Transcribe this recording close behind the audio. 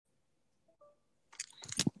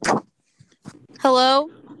Hello?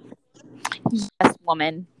 Yes,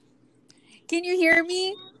 woman. Can you hear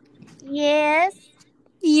me? Yes.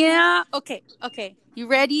 Yeah. Okay. You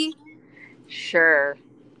ready? Sure.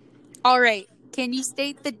 All right. Can you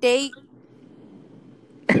state the date?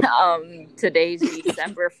 Today's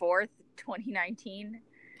December 4th, 2019.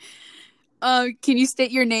 Can you state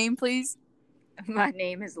your name, please? My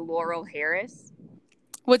name is Laurel Harris,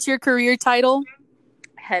 What's your career title?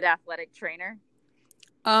 head athletic trainer,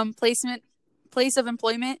 Placement, place of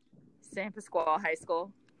employment, San Pasqual High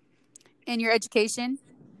School. and your education?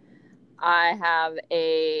 I have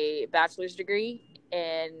a bachelor's degree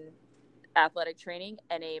in athletic training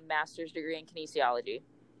and a master's degree in kinesiology.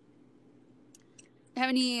 Have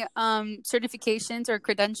any certifications or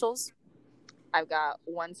credentials? I've got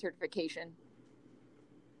one certification.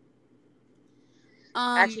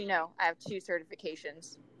 Um, Actually, no, I have two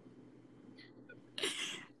certifications.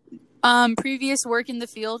 Previous work in the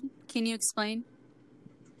field. Can you explain?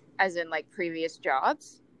 As in, like, previous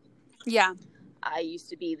jobs. Yeah. I used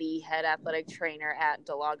to be the head athletic trainer at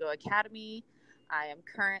Delago Academy. I am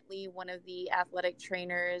currently one of the athletic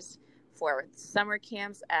trainers for summer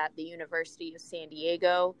camps at the University of San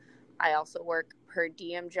Diego. I also work per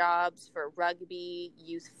diem jobs for rugby,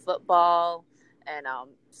 youth football, and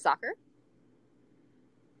soccer.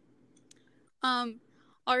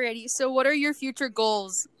 Alrighty. So, what are your future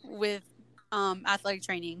goals with athletic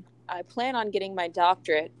training? I plan on getting my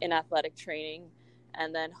doctorate in athletic training,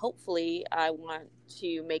 and then hopefully I want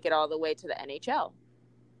to make it all the way to the NHL.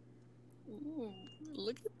 Ooh,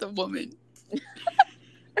 look at the woman.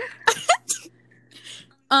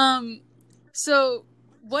 So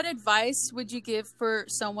what advice would you give for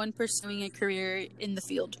someone pursuing a career in the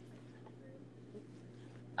field?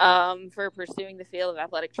 For pursuing the field of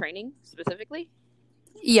athletic training specifically?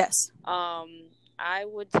 Yes. I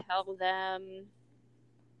would tell them,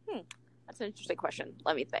 that's an interesting question.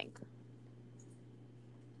 Let me think.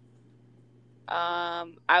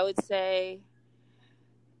 I would say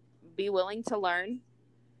be willing to learn.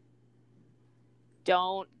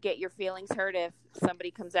 Don't get your feelings hurt if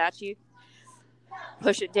somebody comes at you.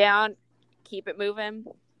 Push it down. Keep it moving.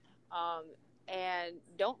 And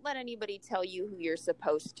don't let anybody tell you who you're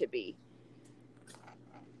supposed to be.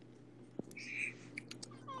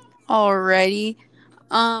 Alrighty.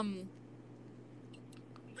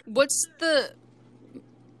 What's the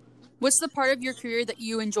part of your career that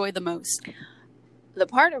you enjoy the most? The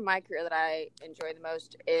part of my career that I enjoy the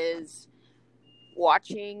most is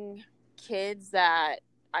watching kids that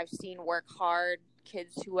I've seen work hard,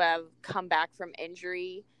 kids who have come back from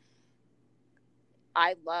injury.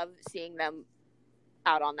 I love seeing them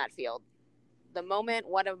out on that field. The moment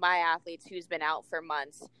one of my athletes who's been out for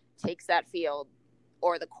months takes that field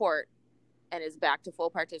or the court and is back to full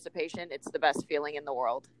participation, it's the best feeling in the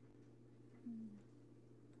world.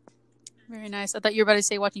 Very nice. I thought you were about to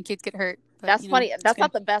say watching kids get hurt. But, That's funny. That's good.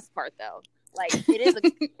 not the best part, though. Like, it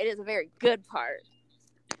is a very good part,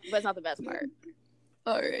 but it's not the best part.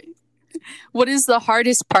 All right. What is the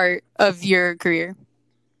hardest part of your career?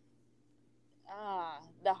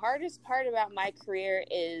 The hardest part about my career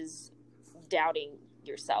is doubting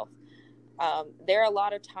yourself. There are a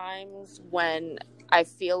lot of times when I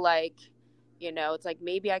feel like, it's like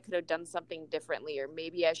maybe I could have done something differently, or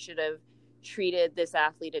maybe I should have treated this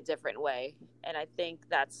athlete a different way. And I think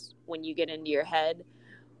that's when you get into your head.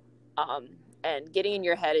 And getting in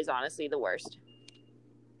your head is honestly the worst.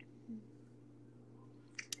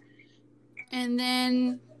 And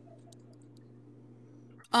then,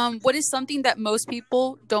 what is something that most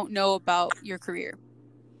people don't know about your career?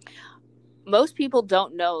 Most people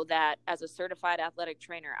don't know that as a certified athletic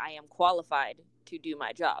trainer, I am qualified to do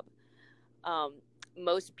my job.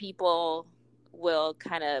 Most people will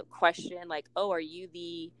kind of question, like, oh, are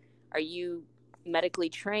you medically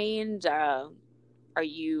trained? Are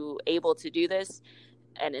you able to do this?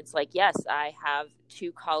 And it's like, yes, I have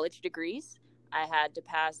 2 college degrees. I had to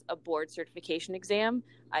pass a board certification exam.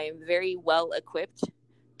 I am very well equipped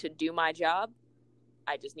to do my job.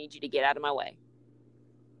 I just need you to get out of my way.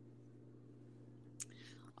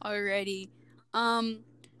 Alrighty.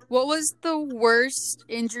 What was the worst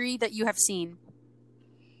injury that you have seen?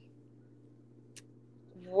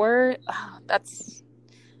 So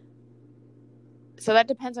that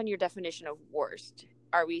depends on your definition of worst.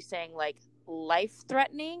 Are we saying like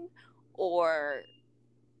life-threatening, or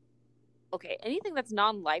okay, anything that's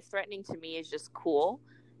non-life-threatening to me is just cool,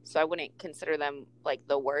 so I wouldn't consider them like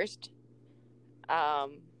the worst.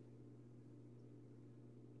 But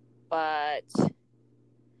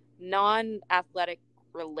non-athletic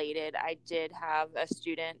related, I did have a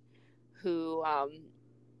student who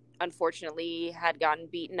unfortunately had gotten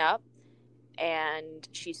beaten up, and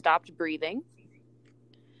she stopped breathing.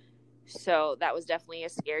 So that was definitely a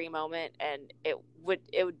scary moment, and it would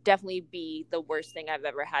definitely be the worst thing I've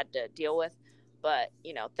ever had to deal with. But,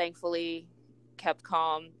 you know, thankfully kept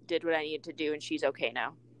calm, did what I needed to do, and she's okay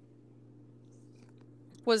now.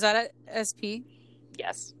 Was that at SP?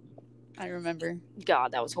 Yes. I remember.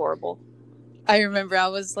 God, that was horrible. I remember. I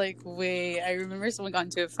was like, wait, I remember someone got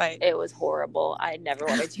into a fight. It was horrible. I never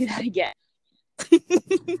want to do that again.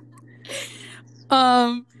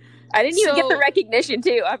 I didn't even get the recognition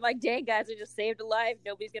too. I'm like, dang, guys, I just saved a life.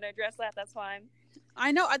 Nobody's gonna address that. That's fine.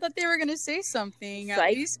 I know. I thought they were gonna say something. Psych.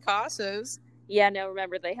 At least Casas. Yeah, no.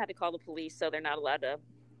 Remember, they had to call the police, so they're not allowed to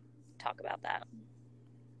talk about that.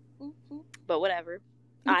 But whatever.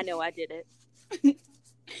 I know I did it.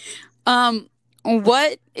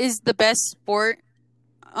 What is the best sport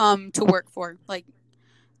to work for? Like,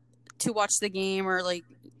 to watch the game, or like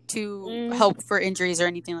to help for injuries or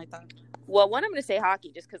anything like that? Well, one, I'm going to say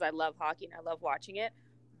hockey, just because I love hockey and I love watching it.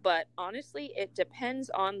 But honestly, it depends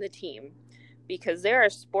on the team, because there are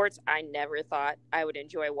sports I never thought I would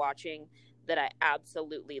enjoy watching that I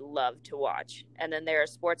absolutely love to watch. And then there are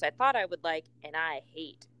sports I thought I would like, and I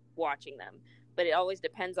hate watching them. But it always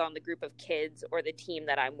depends on the group of kids or the team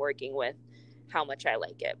that I'm working with, how much I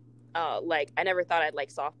like it. Like, I never thought I'd like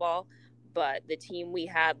softball, but the team we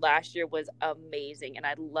had last year was amazing, and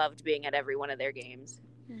I loved being at every one of their games.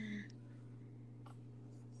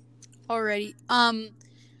 Alrighty.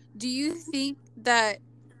 Do you think that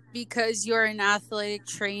because you're an athletic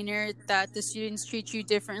trainer that the students treat you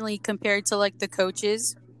differently compared to like the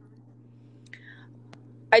coaches?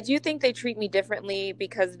 I do think they treat me differently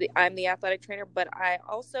because I'm the athletic trainer, but I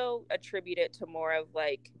also attribute it to more of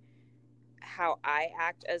like how I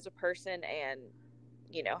act as a person and,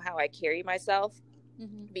 you know, how I carry myself.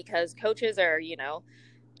 Because coaches are, you know,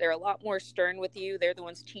 they're a lot more stern with you. They're the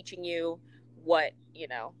ones teaching you what, you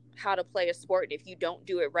know, how to play a sport. And if you don't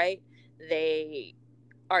do it right, they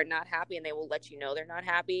are not happy and they will let you know they're not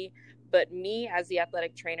happy. But me as the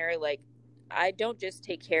athletic trainer, like, I don't just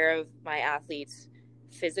take care of my athletes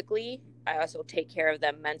physically, I also take care of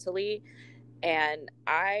them mentally. And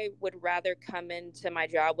I would rather come into my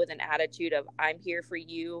job with an attitude of, I'm here for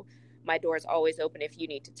you, my door's always open if you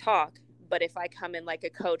need to talk. But if I come in like a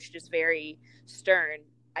coach, just very stern,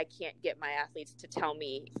 I can't get my athletes to tell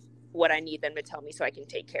me what I need them to tell me so I can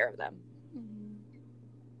take care of them.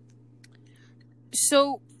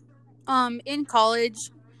 So, in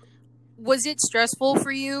college, was it stressful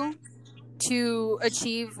for you to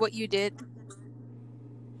achieve what you did?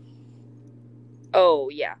 Oh,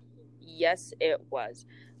 yeah. Yes, it was.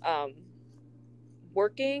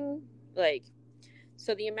 Working, like,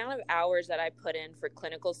 so the amount of hours that I put in for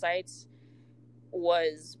clinical sites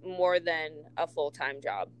was more than a full-time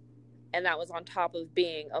job. And that was on top of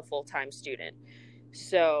being a full-time student.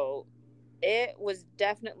 So it was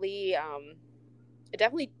definitely, it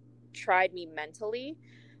definitely tried me mentally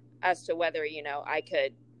as to whether, you know, I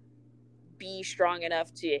could be strong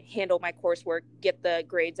enough to handle my coursework, get the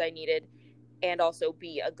grades I needed, and also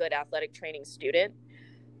be a good athletic training student.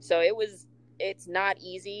 So it's not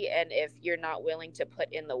easy. And if you're not willing to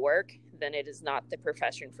put in the work, then it is not the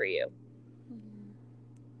profession for you.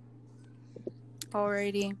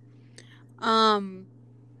 Alrighty.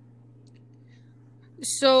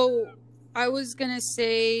 So I was gonna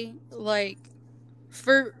say, like,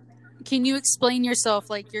 can you explain yourself,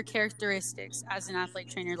 like your characteristics as an athlete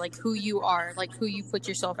trainer, like who you are, like who you put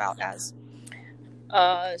yourself out as?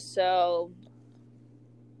 So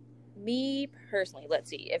me personally, let's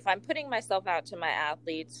see, if I'm putting myself out to my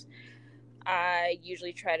athletes, I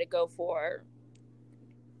usually try to go for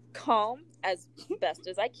calm as best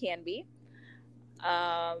as I can be,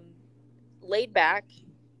 laid back,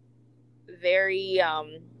 very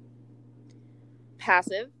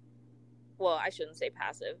passive. Well, I shouldn't say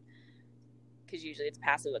passive, because usually it's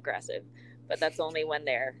passive aggressive, but that's only when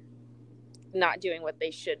they're not doing what they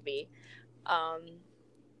should be.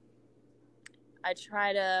 I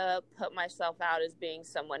try to put myself out as being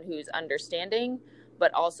someone who's understanding,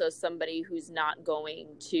 but also somebody who's not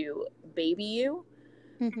going to baby you,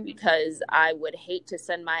 because I would hate to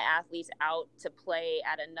send my athletes out to play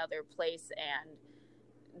at another place and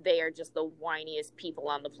they are just the whiniest people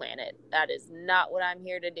on the planet. That is not what I'm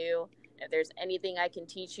here to do. If there's anything I can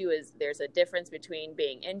teach you, is there's a difference between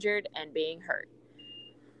being injured and being hurt.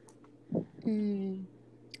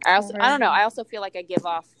 I don't know. I also feel like I give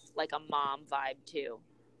off like a mom vibe too.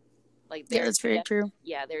 Like, yeah, that's very true.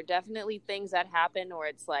 Yeah, there are definitely things that happen where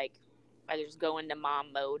it's like I just go into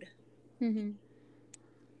mom mode.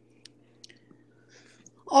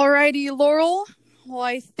 Alrighty, Laurel. Well,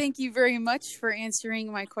 I thank you very much for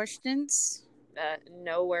answering my questions.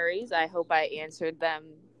 No worries. I hope I answered them,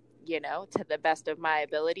 to the best of my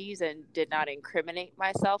abilities and did not incriminate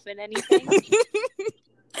myself in anything.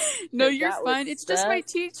 No, you're fine. It's just my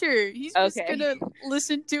teacher. He's just gonna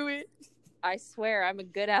listen to it. I swear I'm a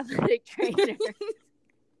good athletic trainer.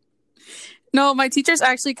 No, my teacher's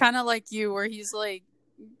actually kind of like you, where he's like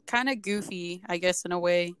kind of goofy, I guess, in a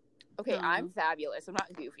way. Okay, I'm fabulous. I'm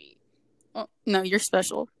not goofy. Oh, no, you're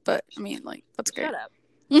special, but I mean, like, that's great. Shut up.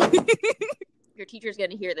 Your teacher's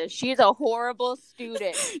gonna hear this. She's a horrible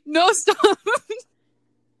student. No, stop.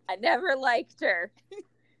 I never liked her.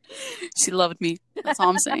 She loved me. That's all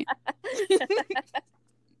I'm saying.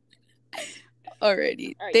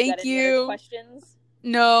 Alrighty. All right, thank you. Any other questions?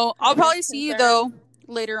 No, I'll probably see you though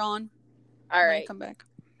later on. All right. Come back.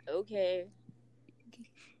 Okay.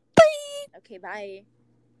 Bye. Okay, bye.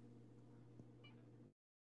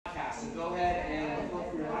 Go ahead and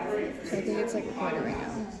So I think it's like recording right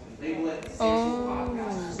now. Oh.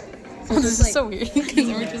 This is so weird because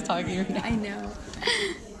we're just talking right now. I know.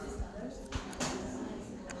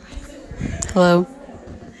 Hello.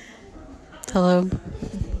 Hello.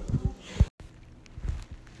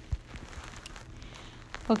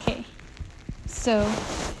 Okay. So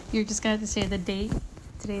you're just gonna have to say the date.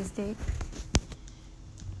 Today's date.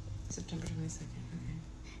 September 22nd. Okay.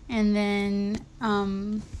 And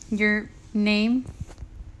then your name.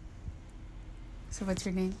 So what's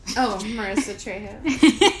your name? Oh, Marissa Trejo.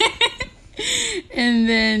 And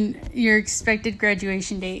then your expected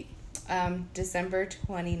graduation date. December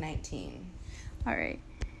 2019. All right.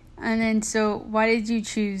 And then so why did you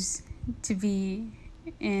choose to be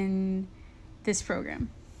in this program?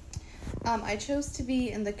 I chose to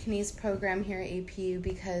be in the Kines program here at APU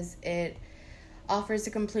because it offers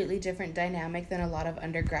a completely different dynamic than a lot of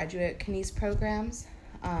undergraduate Kines programs.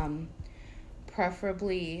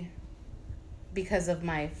 Preferably because of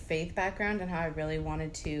my faith background and how I really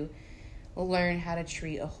wanted to learn how to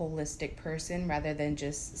treat a holistic person rather than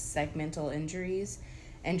just segmental injuries,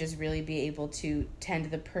 and just really be able to tend to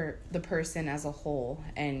the person as a whole,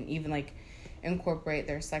 and even like incorporate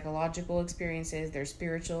their psychological experiences, their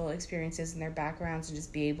spiritual experiences, and their backgrounds, and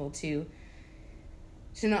just be able to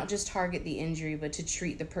not just target the injury, but to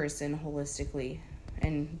treat the person holistically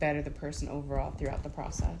and better the person overall throughout the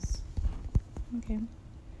process. Okay.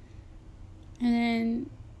 And then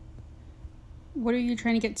what are you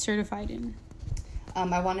trying to get certified in?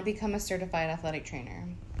 I want to become a certified athletic trainer.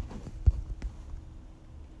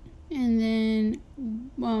 And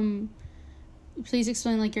then please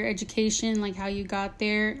explain like your education, like how you got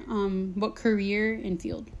there, what career and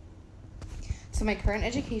field. So my current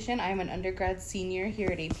education, I'm an undergrad senior here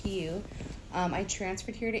at APU. I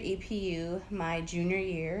transferred here to APU my junior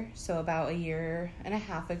year, so about a year and a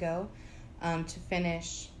half ago, to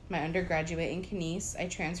finish my undergraduate in Kines. I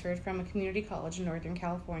transferred from a community college in Northern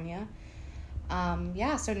California.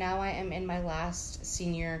 So now I am in my last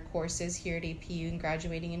senior courses here at APU and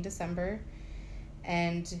graduating in December.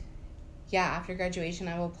 And after graduation,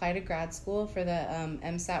 I will apply to grad school for the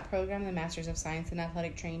MSAT program, the Masters of Science in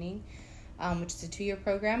Athletic Training, which is a 2-year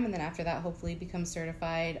program. And then after that, hopefully become a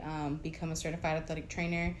certified athletic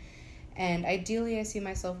trainer. And ideally, I see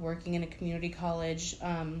myself working in a community college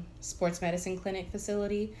sports medicine clinic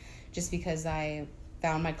facility, just because I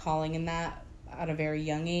found my calling in that at a very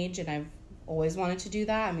young age, and I've always wanted to do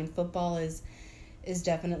that. I mean, football is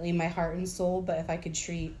definitely my heart and soul, but if I could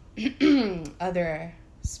treat other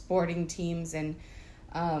sporting teams and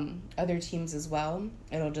other teams as well,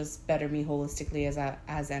 it'll just better me holistically as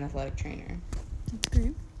an athletic trainer. That's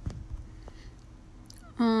great.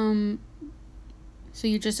 So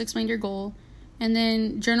you just explained your goal, and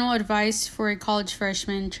then general advice for a college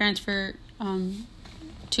freshman transfer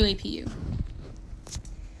to APU.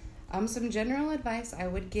 Some general advice I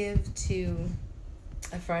would give to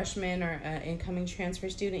a freshman or an incoming transfer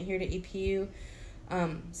student here to APU,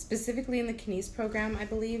 specifically in the Kines program, I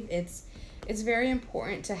believe it's very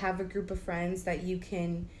important to have a group of friends that you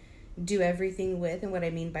can do everything with. And what I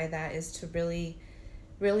mean by that is to really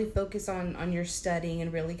focus on your studying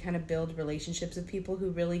and really kind of build relationships with people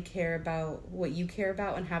who really care about what you care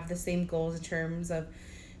about and have the same goals in terms of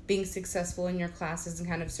being successful in your classes, and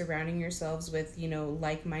kind of surrounding yourselves with,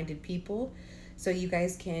 like-minded people, so you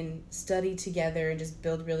guys can study together and just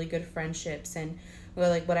build really good friendships. And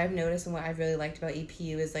what I've noticed and what I've really liked about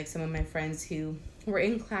APU is like some of my friends who we're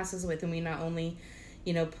in classes with, and we not only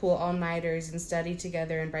pull all-nighters and study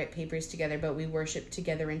together and write papers together, but we worship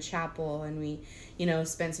together in chapel, and we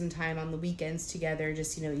spend some time on the weekends together,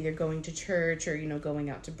 just either going to church or going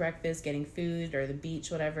out to breakfast, getting food, or the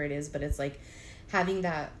beach, whatever it is. But it's like having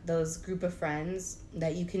those group of friends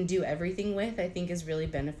that you can do everything with, I think is really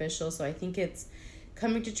beneficial. So I think it's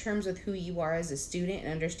coming to terms with who you are as a student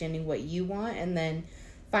and understanding what you want, and then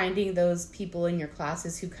finding those people in your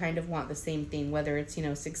classes who kind of want the same thing, whether it's,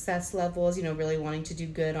 success levels, really wanting to do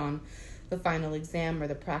good on the final exam or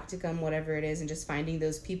the practicum, whatever it is, and just finding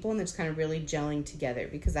those people and just kind of really gelling together,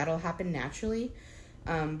 because that'll happen naturally.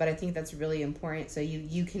 But I think that's really important, so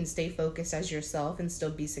you can stay focused as yourself and still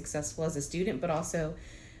be successful as a student, but also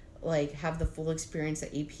like have the full experience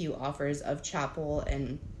that APU offers of chapel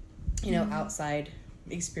and outside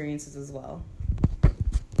experiences as well.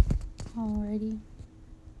 Alrighty.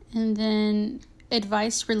 And then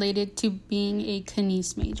advice related to being a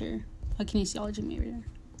kinesiology major.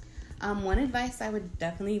 One advice I would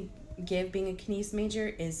definitely give being a kines major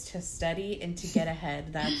is to study and to get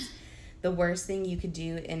ahead. That's the worst thing you could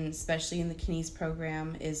do, and especially in the kines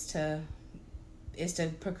program, is to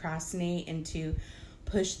procrastinate and to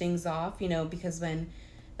push things off, because when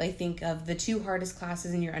I think of the two hardest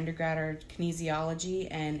classes in your undergrad are kinesiology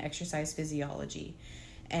and exercise physiology.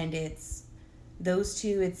 And it's those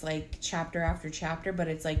two, it's like chapter after chapter, but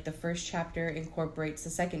it's like the first chapter incorporates the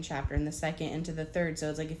second chapter and the second into the third. So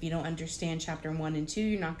it's like if you don't understand chapter 1 and 2,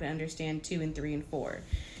 you're not going to understand 2 and 3 and 4.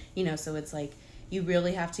 So it's like you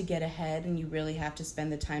really have to get ahead, and you really have to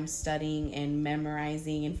spend the time studying and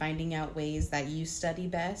memorizing and finding out ways that you study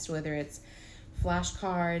best, whether it's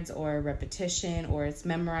flashcards or repetition, or it's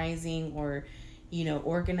memorizing, or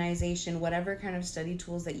organization, whatever kind of study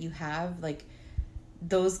tools that you have. Like,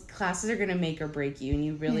 those classes are going to make or break you, and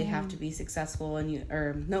you really have to be successful,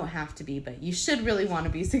 and don't have to be, but you should really want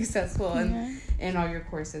to be successful in all your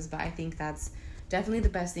courses. But I think that's definitely the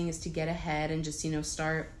best thing, is to get ahead and just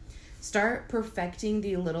start perfecting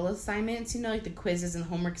the little assignments, like the quizzes and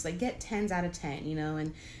homeworks, like get 10s out of 10,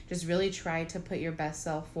 and just really try to put your best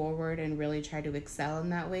self forward and really try to excel in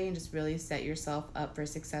that way, and just really set yourself up for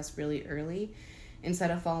success really early instead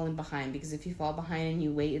of falling behind. Because if you fall behind and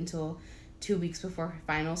you wait until 2 weeks before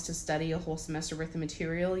finals to study a whole semester worth of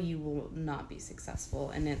material, you will not be successful.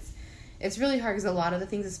 And it's really hard, because a lot of the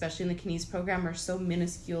things, especially in the kines program, are so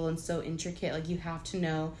minuscule and so intricate. Like, you have to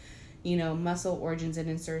know muscle origins and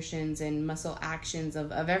insertions and muscle actions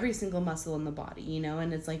of every single muscle in the body,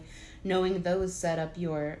 and it's like knowing those set up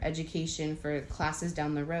your education for classes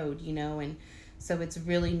down the road, and so it's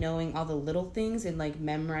really knowing all the little things and like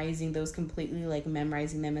memorizing those completely, like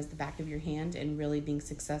memorizing them as the back of your hand, and really being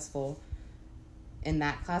successful in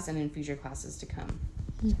that class and in future classes to come.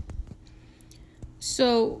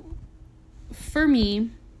 So for me,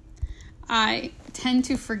 I tend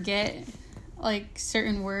to forget like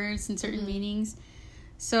certain words and certain meanings.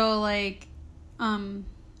 So like when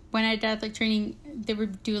I did athletic training, they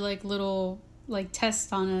would do like little like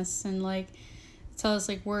tests on us and like tell us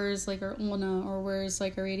like words like our ulna, or words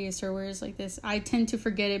like a radius, or words like this. I tend to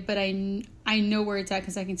forget it, but I know where it's at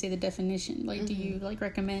because I can say the definition. Like do you like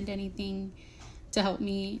recommend anything to help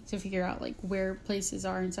me to figure out like where places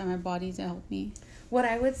are inside my body to help me? What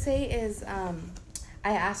I would say is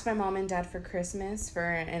I asked my mom and dad for Christmas for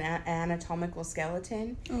an anatomical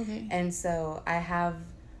skeleton. Okay. And so I have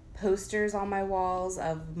posters on my walls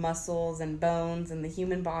of muscles and bones and the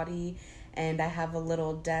human body, and I have a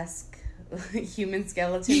little desk human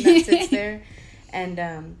skeleton that sits there.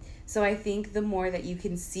 And so I think the more that you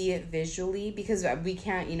can see it visually, because we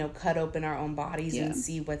can't, cut open our own bodies and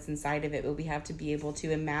see what's inside of it, but we have to be able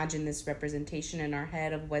to imagine this representation in our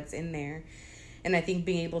head of what's in there. And I think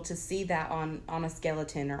being able to see that on a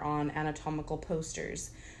skeleton or on anatomical posters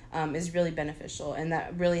is really beneficial. And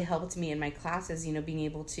that really helped me in my classes, being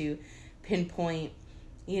able to pinpoint,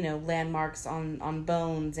 landmarks on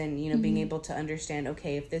bones, and, being able to understand,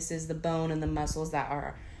 okay, if this is the bone and the muscles that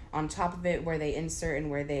are on top of it, where they insert and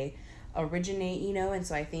where they originate, And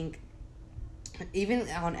so I think even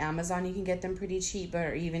on Amazon, you can get them pretty cheap,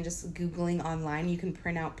 or even just Googling online, you can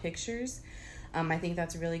print out pictures. I think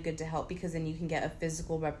that's really good to help, because then you can get a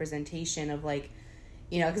physical representation of like,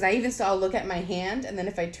 because I even I'll look at my hand, and then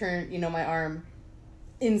if I turn, my arm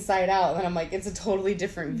inside out, then I'm like, it's a totally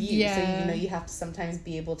different view. Yeah. So, you have to sometimes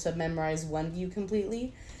be able to memorize one view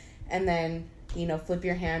completely, and then, flip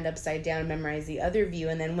your hand upside down and memorize the other view.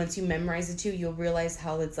 And then once you memorize the two, you'll realize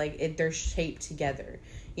how it's like they're shaped together,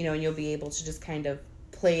 and you'll be able to just kind of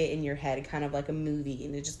play it in your head, kind of like a movie,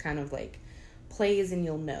 and it just kind of like plays and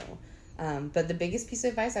you'll know. But the biggest piece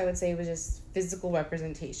of advice I would say was just physical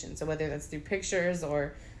representation. So whether that's through pictures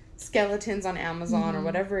or skeletons on Amazon or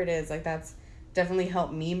whatever it is, like that's definitely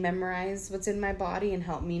helped me memorize what's in my body and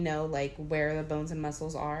help me know like where the bones and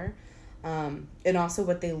muscles are, and also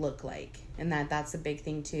what they look like. And that's a big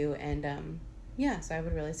thing too. And So I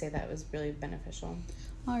would really say that was really beneficial.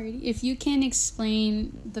 Alrighty. If you can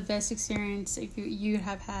explain the best experience you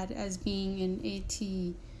have had as being an AT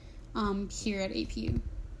here at APU.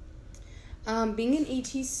 Being an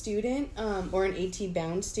AT student or an AT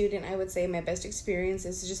bound student, I would say my best experience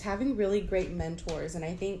is just having really great mentors. And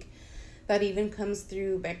I think that even comes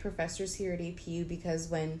through my professors here at APU, because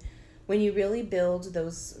when you really build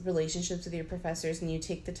those relationships with your professors and you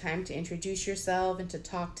take the time to introduce yourself and to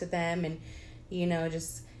talk to them and,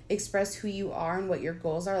 just express who you are and what your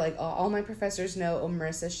goals are. Like all my professors know,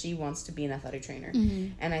 Marissa, she wants to be an athletic trainer.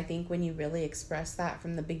 Mm-hmm. And I think when you really express that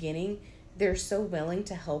from the beginning, they're so willing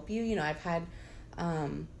to help you. I've had,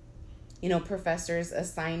 professors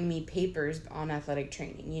assign me papers on athletic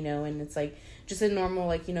training, and it's like just a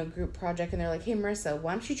normal, group project. And they're like, hey, Marissa,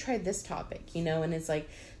 why don't you try this topic, and it's like,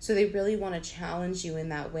 so they really want to challenge you in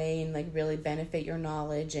that way and really benefit your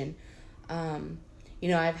knowledge. And,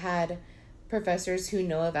 I've had professors who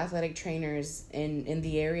know of athletic trainers in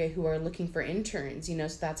the area who are looking for interns, so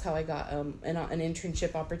that's how I got an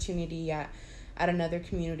internship opportunity at another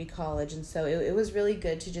community college. And so it was really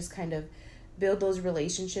good to just kind of build those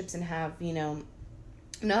relationships and have,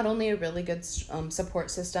 not only a really good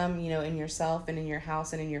support system, in yourself and in your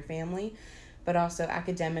house and in your family, but also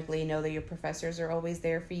academically know that your professors are always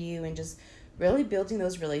there for you, and just really building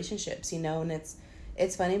those relationships, and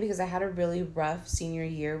it's funny because I had a really rough senior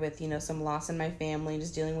year with, some loss in my family and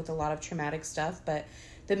just dealing with a lot of traumatic stuff. But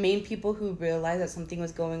the main people who realized that something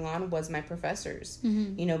was going on was my professors,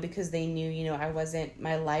 mm-hmm. Because they knew, I wasn't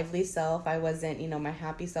my lively self. I wasn't, my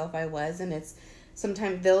happy self I was. And it's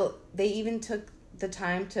sometimes they even took the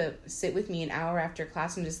time to sit with me an hour after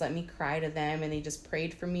class and just let me cry to them. And they just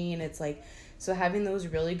prayed for me. And it's like, so having those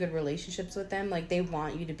really good relationships with them, they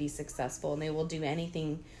want you to be successful and they will do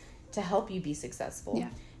anything to help you be successful. Yeah.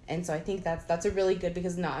 And so I think that's a really good,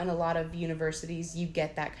 because not in a lot of universities you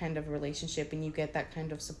get that kind of relationship and you get that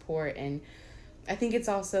kind of support. And I think it's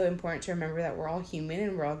also important to remember that we're all human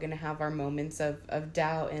and we're all going to have our moments of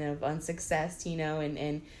doubt and of unsuccess,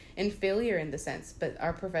 and failure in the sense. But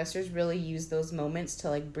our professors really use those moments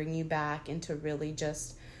to bring you back and to really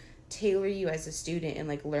just tailor you as a student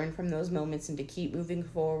and learn from those moments and to keep moving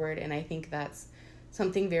forward. And I think that's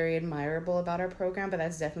something very admirable about our program, but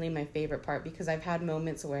that's definitely my favorite part, because I've had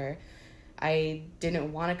moments where I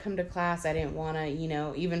didn't want to come to class. I didn't want to,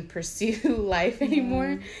 even pursue life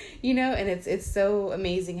anymore, and it's so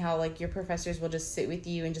amazing how your professors will just sit with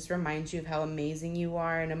you and just remind you of how amazing you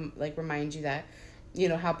are, and remind you that,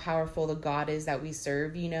 how powerful the God is that we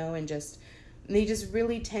serve, and they just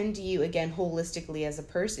really tend to you again holistically as a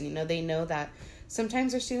person. They know that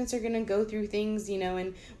sometimes their students are going to go through things,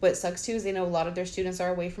 and what sucks too is they know a lot of their students are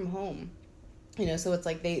away from home, so it's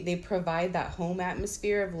they provide that home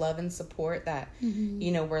atmosphere of love and support that,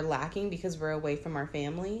 mm-hmm. We're lacking because we're away from our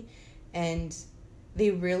family. And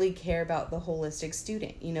they really care about the holistic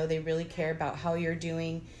student, they really care about how you're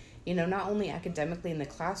doing, not only academically in the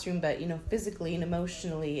classroom, but, physically and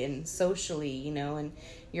emotionally and socially, and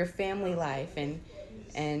your family life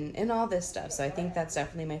and all this stuff. So I think that's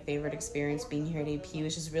definitely my favorite experience being here at APU,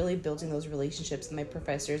 is just really building those relationships with my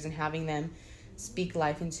professors and having them speak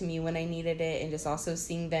life into me when I needed it, and just also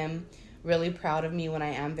seeing them really proud of me when I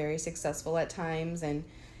am very successful at times, and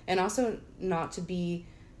also not to be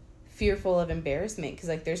fearful of embarrassment,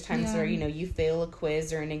 because there's times where you fail a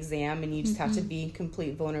quiz or an exam and you just have to be in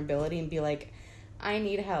complete vulnerability and be like, I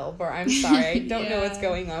need help, or I'm sorry, I don't know what's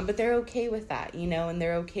going on. But they're okay with that, and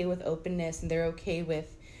they're okay with openness, and they're okay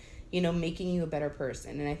with, making you a better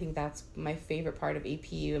person. And I think that's my favorite part of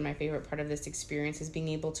APU, and my favorite part of this experience is being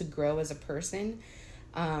able to grow as a person,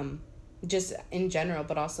 just in general,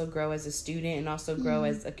 but also grow as a student, and also grow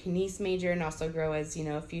as a kines major, and also grow as,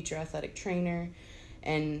 a future athletic trainer.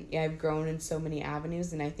 And I've grown in so many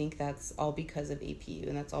avenues, and I think that's all because of APU,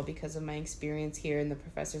 and that's all because of my experience here and the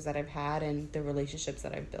professors that I've had and the relationships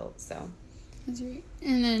that I've built. So that's great.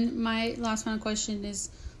 And then my last final question is,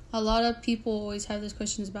 a lot of people always have these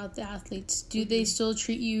questions about the athletes. Do they still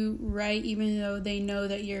treat you right even though they know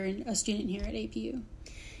that you're a student here at APU?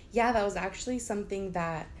 Yeah, that was actually something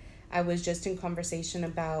that I was just in conversation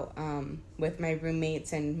about with my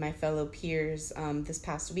roommates and my fellow peers this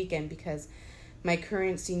past weekend, because my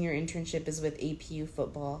current senior internship is with APU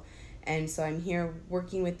football. And so I'm here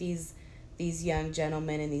working with these young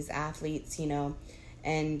gentlemen and these athletes,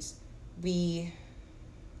 and we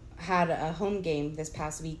had a home game this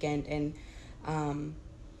past weekend, and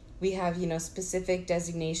we have, specific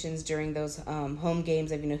designations during those home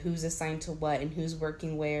games of, who's assigned to what and who's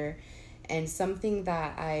working where. And something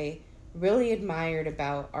that I really admired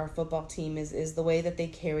about our football team is the way that they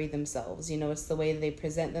carry themselves. You know, it's the way that they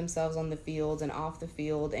present themselves on the field and off the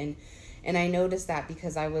field. And I noticed that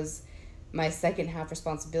because my second half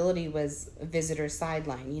responsibility was visitor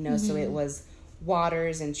sideline, you know, so it was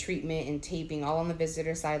waters and treatment and taping all on the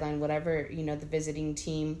visitor sideline, whatever, you know, the visiting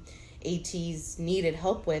team ATs needed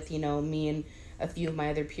help with, you know, me and a few of my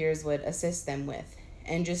other peers would assist them with.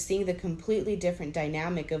 And just seeing the completely different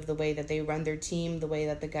dynamic of the way that they run their team, the way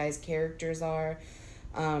that the guys' characters are,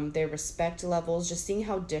 their respect levels, just seeing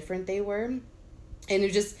how different they were. And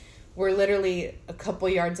it just, we're literally a couple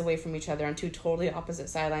yards away from each other on two totally opposite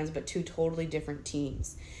sidelines, but two totally different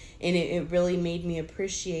teams. And it really made me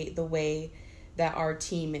appreciate the way that our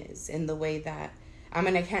team is and the way that, I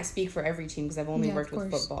mean, I can't speak for every team because I've only worked with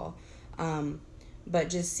football. But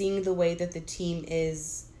just seeing the way that the team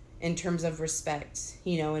is in terms of respect,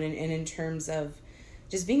 you know, and in terms of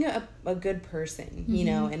just being a good person, you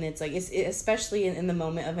know, and it's like, especially in the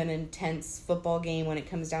moment of an intense football game when it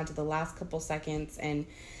comes down to the last couple seconds, and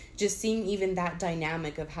just seeing even that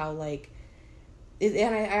dynamic of how, like,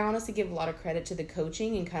 and I honestly give a lot of credit to the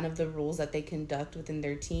coaching and kind of the rules that they conduct within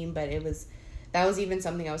their team, but that was even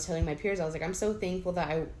something I was telling my peers. I was like, I'm so thankful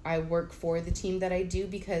that I work for the team that I do,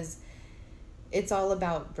 because it's all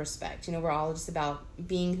about respect. You know, we're all just about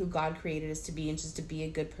being who God created us to be and just to be a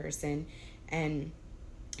good person. And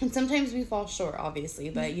sometimes we fall short, obviously,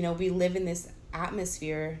 but, you know, we live in this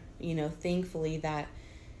atmosphere, you know, thankfully that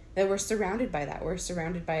we're surrounded by that. We're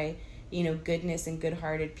surrounded by, you know, goodness and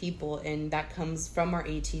good-hearted people, and that comes from our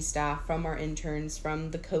AT staff, from our interns,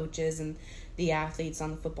 from the coaches and the athletes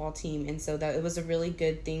on the football team. And so that it was a really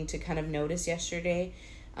good thing to kind of notice yesterday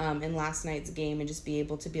in last night's game, and just be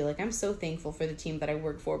able to be like, I'm so thankful for the team that I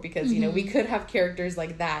work for, because, you know, we could have characters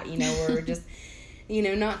like that, you know, where we're just, you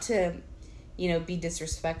know, not to, you know, be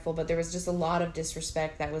disrespectful, but there was just a lot of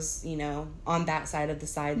disrespect that was, you know, on that side of the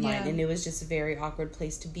sideline, and it was just a very awkward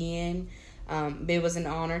place to be in. It was an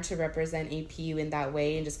honor to represent APU in that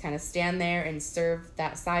way, and just kind of stand there and serve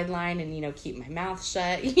that sideline and, you know, keep my mouth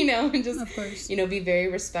shut, you know, and just, of course, you know, be very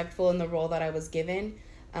respectful in the role that I was given.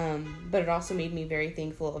 But it also made me very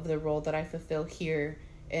thankful of the role that I fulfill here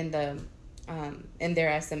in their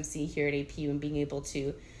SMC here at APU, and being able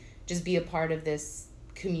to just be a part of this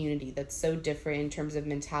community that's so different in terms of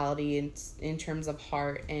mentality and in terms of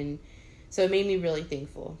heart. And so it made me really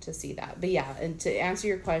thankful to see that. But yeah, and to answer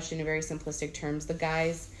your question in very simplistic terms, the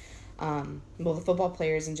guys, the football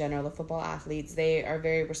players in general, the football athletes, they are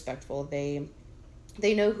very respectful. They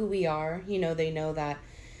know who we are, you know, they know that,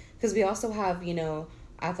 because we also have, you know,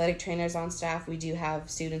 athletic trainers on staff. We do have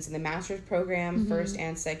students in the master's program, first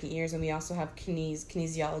and second years, and we also have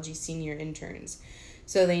kinesiology senior interns.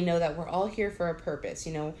 So they know that we're all here for a purpose.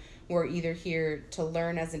 You know, we're either here to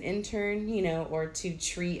learn as an intern, you know, or to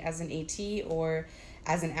treat as an AT, or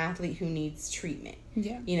as an athlete who needs treatment.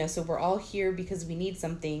 Yeah. You know, so we're all here because we need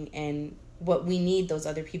something, and what we need, those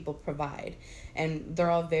other people provide. And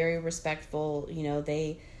they're all very respectful. You know,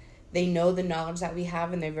 they know the knowledge that we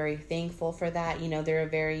have, and they're very thankful for that. You know, they're a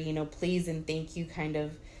very, you know, please and thank you kind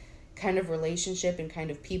of relationship and kind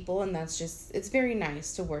of people. And that's just, it's very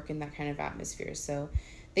nice to work in that kind of atmosphere. So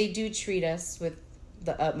they do treat us with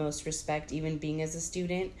the utmost respect, even being as a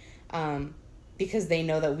student, because they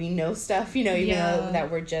know that we know stuff, you know, even though that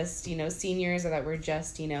we're just, you know, seniors, or that we're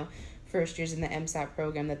just, you know, first years in the MSAT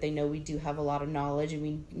program, that they know we do have a lot of knowledge, and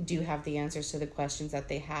we do have the answers to the questions that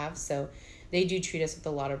they have. So they do treat us with a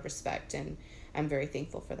lot of respect, and I'm very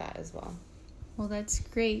thankful for that as well. Well, that's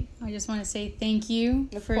great. I just want to say thank you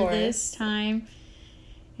for this time.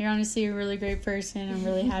 You're honestly a really great person. I'm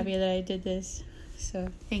really happy that I did this. So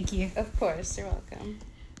thank you. Of course. You're welcome.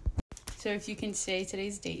 So if you can say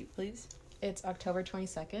today's date, please. It's October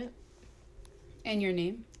 22nd. And your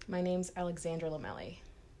name? My name's Alexandra Lamelli.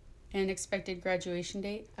 And expected graduation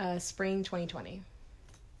date? Spring 2020.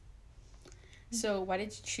 So why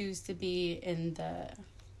did you choose to be in the,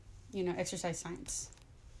 you know, exercise science?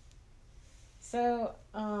 So,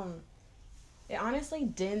 it honestly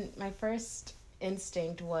didn't, my first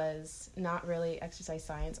instinct was not really exercise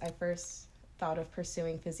science. I first thought of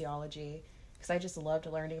pursuing physiology, because I just loved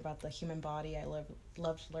learning about the human body. I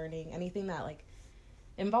loved learning anything that, like,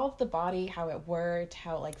 involved the body, how it worked,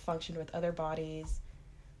 how it, like, functioned with other bodies.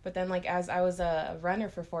 But then, like, as I was a runner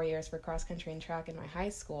for 4 years for cross country and track in my high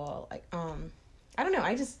school, like, I don't know,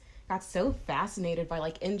 I just got so fascinated by,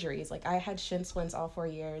 like, injuries. Like, I had shin splints all 4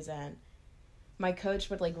 years, and my coach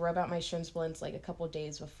would, like, rub out my shin splints, like, a couple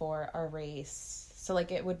days before our race. So,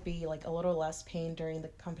 like, it would be, like, a little less pain during the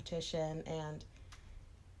competition. And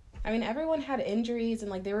I mean, everyone had injuries,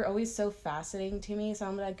 and like they were always so fascinating to me. So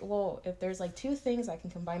I'm like, well, if there's like two things I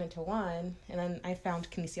can combine into one, and then I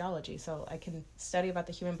found kinesiology, so I can study about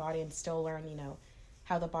the human body and still learn,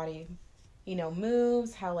 how the body,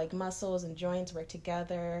 moves, how like muscles and joints work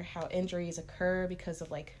together, how injuries occur because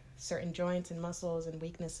of like certain joints and muscles and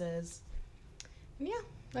weaknesses. And yeah,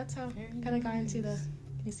 that's how I kind of got into the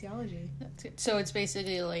kinesiology. That's good. So it's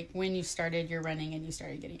basically like when you started your running and you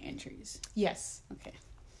started getting injuries. Yes. Okay.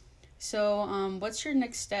 So what's your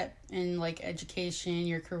next step in like education,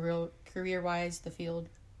 your career-wise, the field?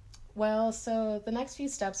 Well, so the next few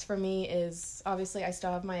steps for me is obviously I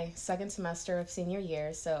still have my second semester of senior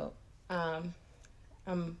year, so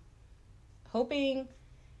I'm hoping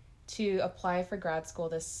to apply for grad school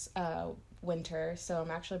this winter. So I'm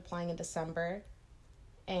actually applying in December,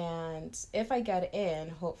 and if I get in,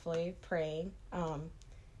 hopefully, praying,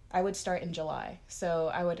 I would start in July. So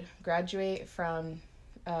I would graduate from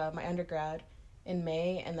my undergrad in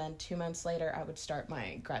May, and then 2 months later I would start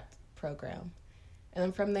my grad program. And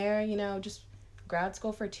then from there, just grad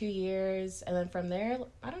school for 2 years, and then from there,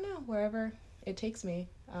 I don't know, wherever it takes me.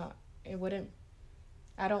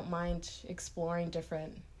 I don't mind exploring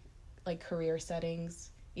different like career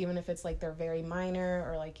settings, even if it's like they're very minor,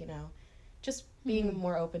 or like, just being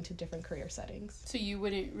more open to different career settings. So you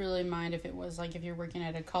wouldn't really mind if it was like if you're working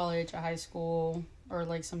at a college, a high school, or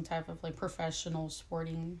like some type of like professional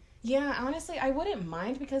sporting? Yeah, honestly, I wouldn't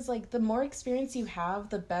mind, because like the more experience you have,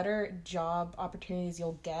 the better job opportunities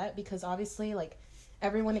you'll get, because obviously like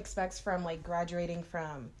everyone expects from like graduating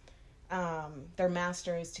from their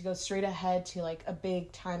masters to go straight ahead to like a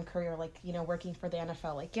big time career, like, working for the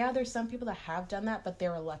NFL. Like, yeah, there's some people that have done that, but they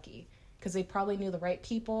were lucky because they probably knew the right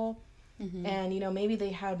people. And, maybe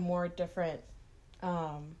they had more different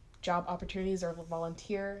job opportunities or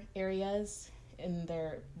volunteer areas in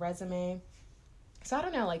their resume. So I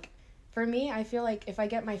don't know, like, for me, I feel like if I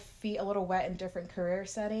get my feet a little wet in different career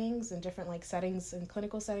settings and different, like, settings and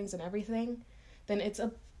clinical settings and everything, then it's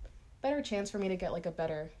a better chance for me to get, like, a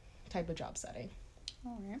better type of job setting.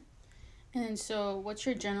 All right. And then, so what's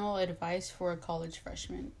your general advice for a college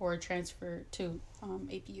freshman or a transfer to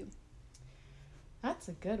APU? That's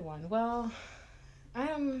a good one. Well,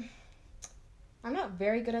 I'm not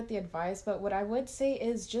very good at the advice, but what I would say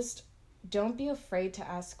is just don't be afraid to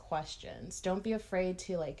ask questions. Don't be afraid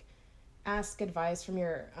to like ask advice from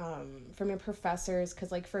your professors,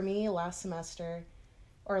 because like for me last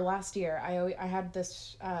year I had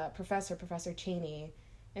this Professor Cheney,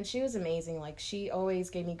 and she was amazing. Like, she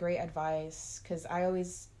always gave me great advice, because I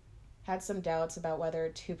always had some doubts about whether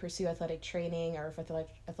to pursue athletic training or if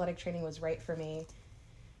athletic training was right for me.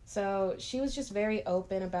 So she was just very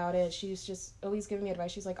open about it. She was just always giving me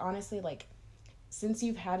advice. She's like, honestly, like, since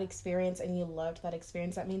you've had experience and you loved that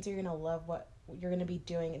experience, that means you're going to love what you're going to be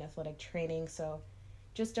doing in athletic training. So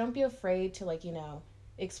just don't be afraid to, like,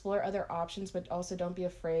 explore other options, but also don't be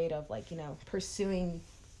afraid of, like, pursuing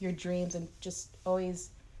your dreams, and just always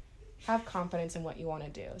have confidence in what you want to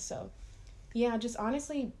do. So yeah, just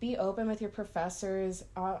honestly be open with your professors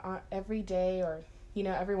every day, or,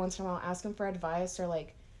 every once in a while ask them for advice, or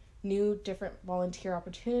like new different volunteer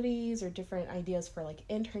opportunities, or different ideas for like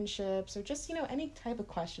internships, or just, any type of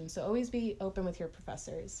questions. So always be open with your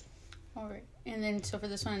professors. All right. And then, so for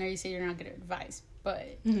this one, I know you say you're not good at advice,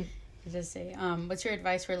 but just say, what's your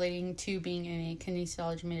advice relating to being in a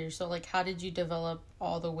kinesiology major? So, like, how did you develop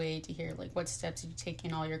all the way to here? Like, what steps did you take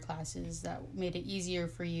in all your classes that made it easier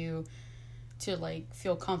for you to, like,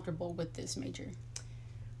 feel comfortable with this major?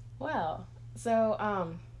 Well,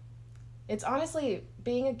 so, it's honestly,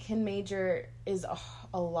 being a kin major is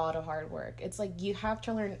a lot of hard work. It's like you have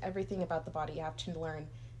to learn everything about the body. You have to learn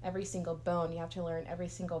every single bone. You have to learn every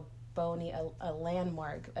single bony, a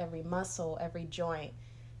landmark, every muscle, every joint.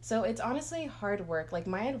 So it's honestly hard work. Like,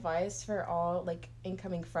 my advice for all like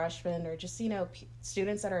incoming freshmen, or just,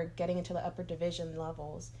 students that are getting into the upper division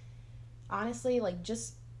levels, honestly, like,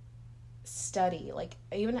 just study. Like,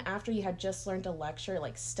 even after you had just learned a lecture,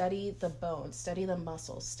 like, study the bones, study the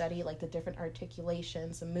muscles, study like the different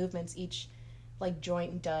articulations, the movements each like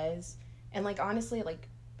joint does. And like, honestly, like,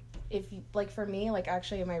 if you, like, for me, like,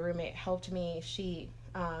 actually my roommate helped me. She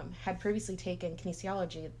had previously taken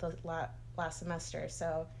kinesiology the last semester,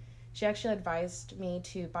 so she actually advised me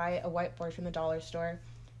to buy a whiteboard from the dollar store,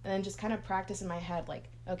 and then just kind of practice in my head, like,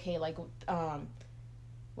 okay, like,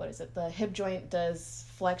 what is it, the hip joint does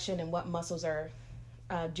flexion and what muscles are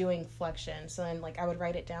doing flexion. So then, like, I would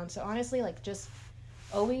write it down. So honestly, like, just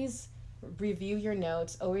always review your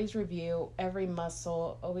notes, always review every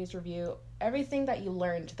muscle, always review everything that you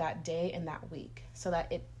learned that day and that week, so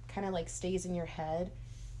that it kind of like stays in your head.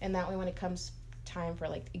 And that way, when it comes time for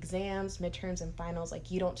like exams, midterms, and finals,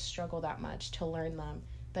 like you don't struggle that much to learn them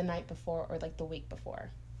the night before or like the week before.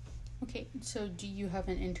 Okay, so do you have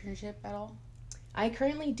an internship at all? I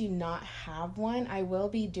currently do not have one. I will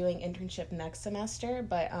be doing internship next semester,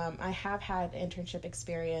 but I have had internship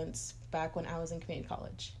experience back when I was in community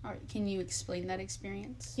college. All right, can you explain that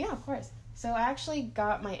experience? Yeah, of course. So I actually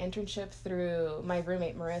got my internship through my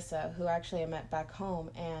roommate Marissa, who actually I met back home,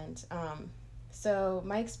 and so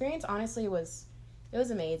my experience honestly was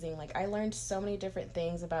amazing. Like I learned so many different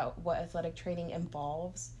things about what athletic training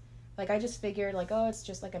involves. Like I just figured like, oh, it's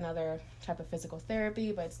just like another type of physical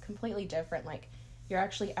therapy, but it's completely different. Like you're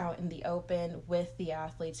actually out in the open with the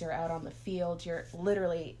athletes, you're out on the field, you're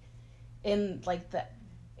literally in like the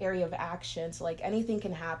area of action, so like anything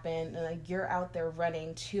can happen, and like you're out there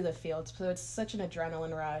running to the field, so it's such an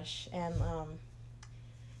adrenaline rush. And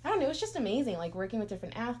I don't know, it's just amazing, like working with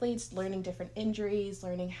different athletes, learning different injuries,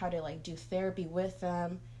 learning how to like do therapy with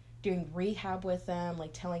them, doing rehab with them,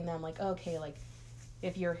 like telling them like, okay, like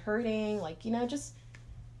if you're hurting, like, you know, just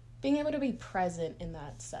being able to be present in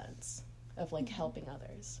that sense of like helping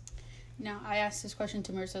others. Now, I asked this question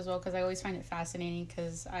to Marissa as well because I always find it fascinating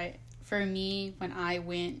because for me, when I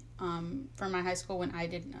went for my high school, when I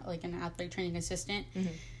did like an athletic training assistant,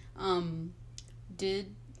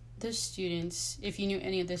 did the students, if you knew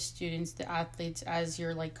any of the students, the athletes, as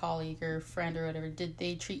your like colleague or friend or whatever, did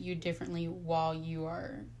they treat you differently while you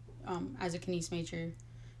are as a kines major?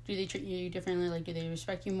 Do they treat you differently? Like, do they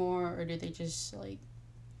respect you more, or do they just like?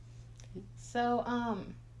 So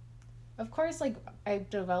of course, like I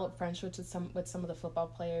developed friendships with some of the football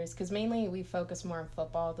players because mainly we focus more on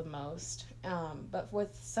football the most. But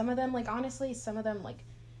with some of them, like honestly, some of them like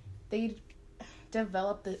they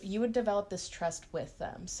you would develop this trust with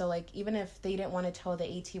them. So like even if they didn't want to tell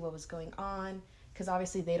the AT what was going on, because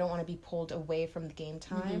obviously they don't want to be pulled away from the game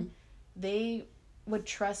time, they would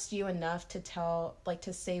trust you enough to tell, like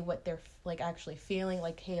to say what they're like actually feeling.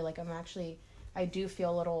 Like, hey, like I do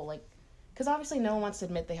feel a little like. Because obviously no one wants to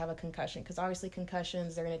admit they have a concussion. Because obviously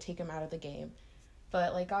concussions, they're going to take them out of the game.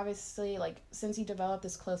 But, like, obviously, like, since you develop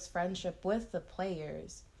this close friendship with the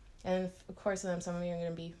players, and, of course, some of you are going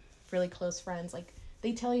to be really close friends, like,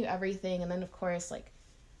 they tell you everything. And then, of course, like,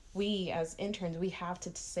 we, as interns, we have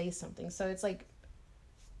to say something. So it's, like,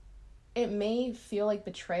 it may feel like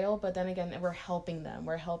betrayal, but then again, we're helping them.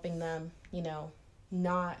 We're helping them, you know,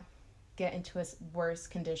 not get into a worse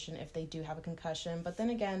condition if they do have a concussion. But then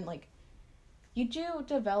again, like, you do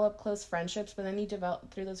develop close friendships, but then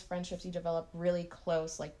through those friendships, you develop really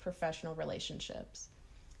close, like, professional relationships.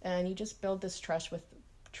 And you just build this trust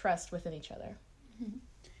within each other.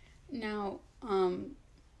 Now,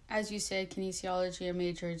 as you said, kinesiology, a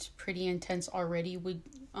major, it's pretty intense already. Would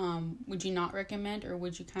you not recommend, or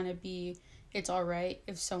would you kind of be, it's all right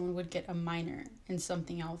if someone would get a minor in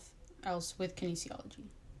something else with kinesiology?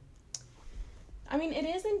 I mean, it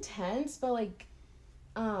is intense, but, like,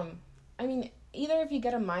 I mean, either if you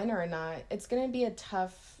get a minor or not, it's going to be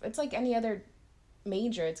it's like any other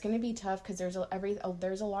major. It's going to be tough because there's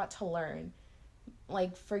a lot to learn.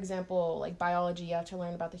 Like, for example, like biology, you have to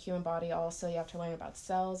learn about the human body. Also, you have to learn about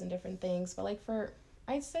cells and different things. But, like,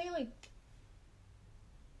 I'd say, like,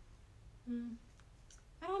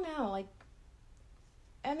 I don't know, like,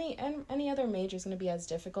 any other major is going to be as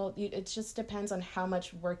difficult. It just depends on how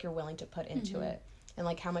much work you're willing to put into it. And,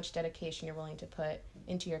 like, how much dedication you're willing to put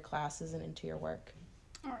into your classes and into your work.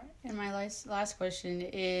 All right. And my last question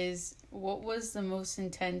is, what was the most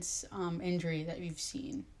intense injury that you've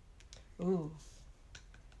seen? Ooh.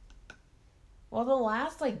 Well, the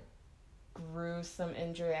last, like, gruesome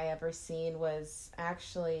injury I ever seen was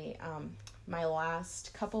actually my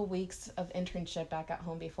last couple weeks of internship back at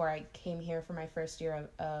home before I came here for my first year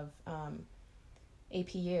of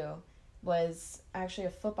APU. Was actually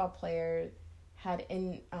a football player had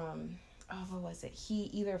what was it?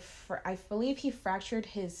 I believe he fractured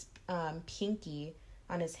his pinky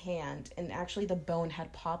on his hand, and actually the bone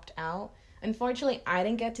had popped out. Unfortunately, I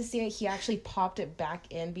didn't get to see it. He actually popped it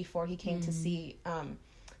back in before he came to see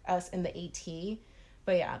us in the AT.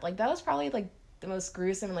 But yeah, like that was probably like the most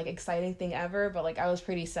gruesome and like exciting thing ever. But like I was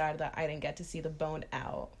pretty sad that I didn't get to see the bone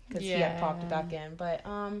out because he had popped it back in. But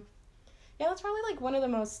yeah, that's probably like one of the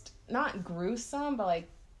most not gruesome, but like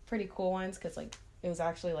pretty cool ones because like it was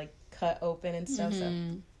actually like cut open and stuff. So,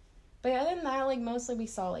 but yeah, other than that, like mostly we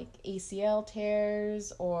saw like ACL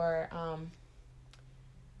tears or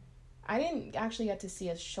I didn't actually get to see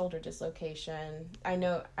a shoulder dislocation. I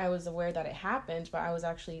know I was aware that it happened, but I was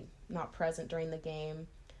actually not present during the game.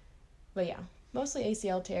 But yeah, mostly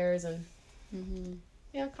ACL tears and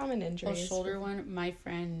yeah, common injuries. Well, shoulder one, my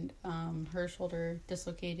friend, her shoulder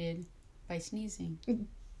dislocated by sneezing.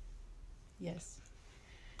 Yes.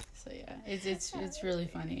 So yeah, it's really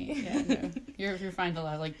funny. Yeah, no, you're fine to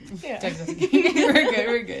laugh. Like, text us again.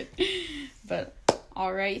 We're good. But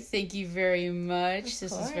all right, thank you very much.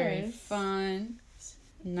 This was very fun.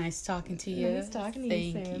 Nice talking to you. Nice talking to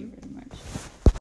you, Sam. Thank you very much.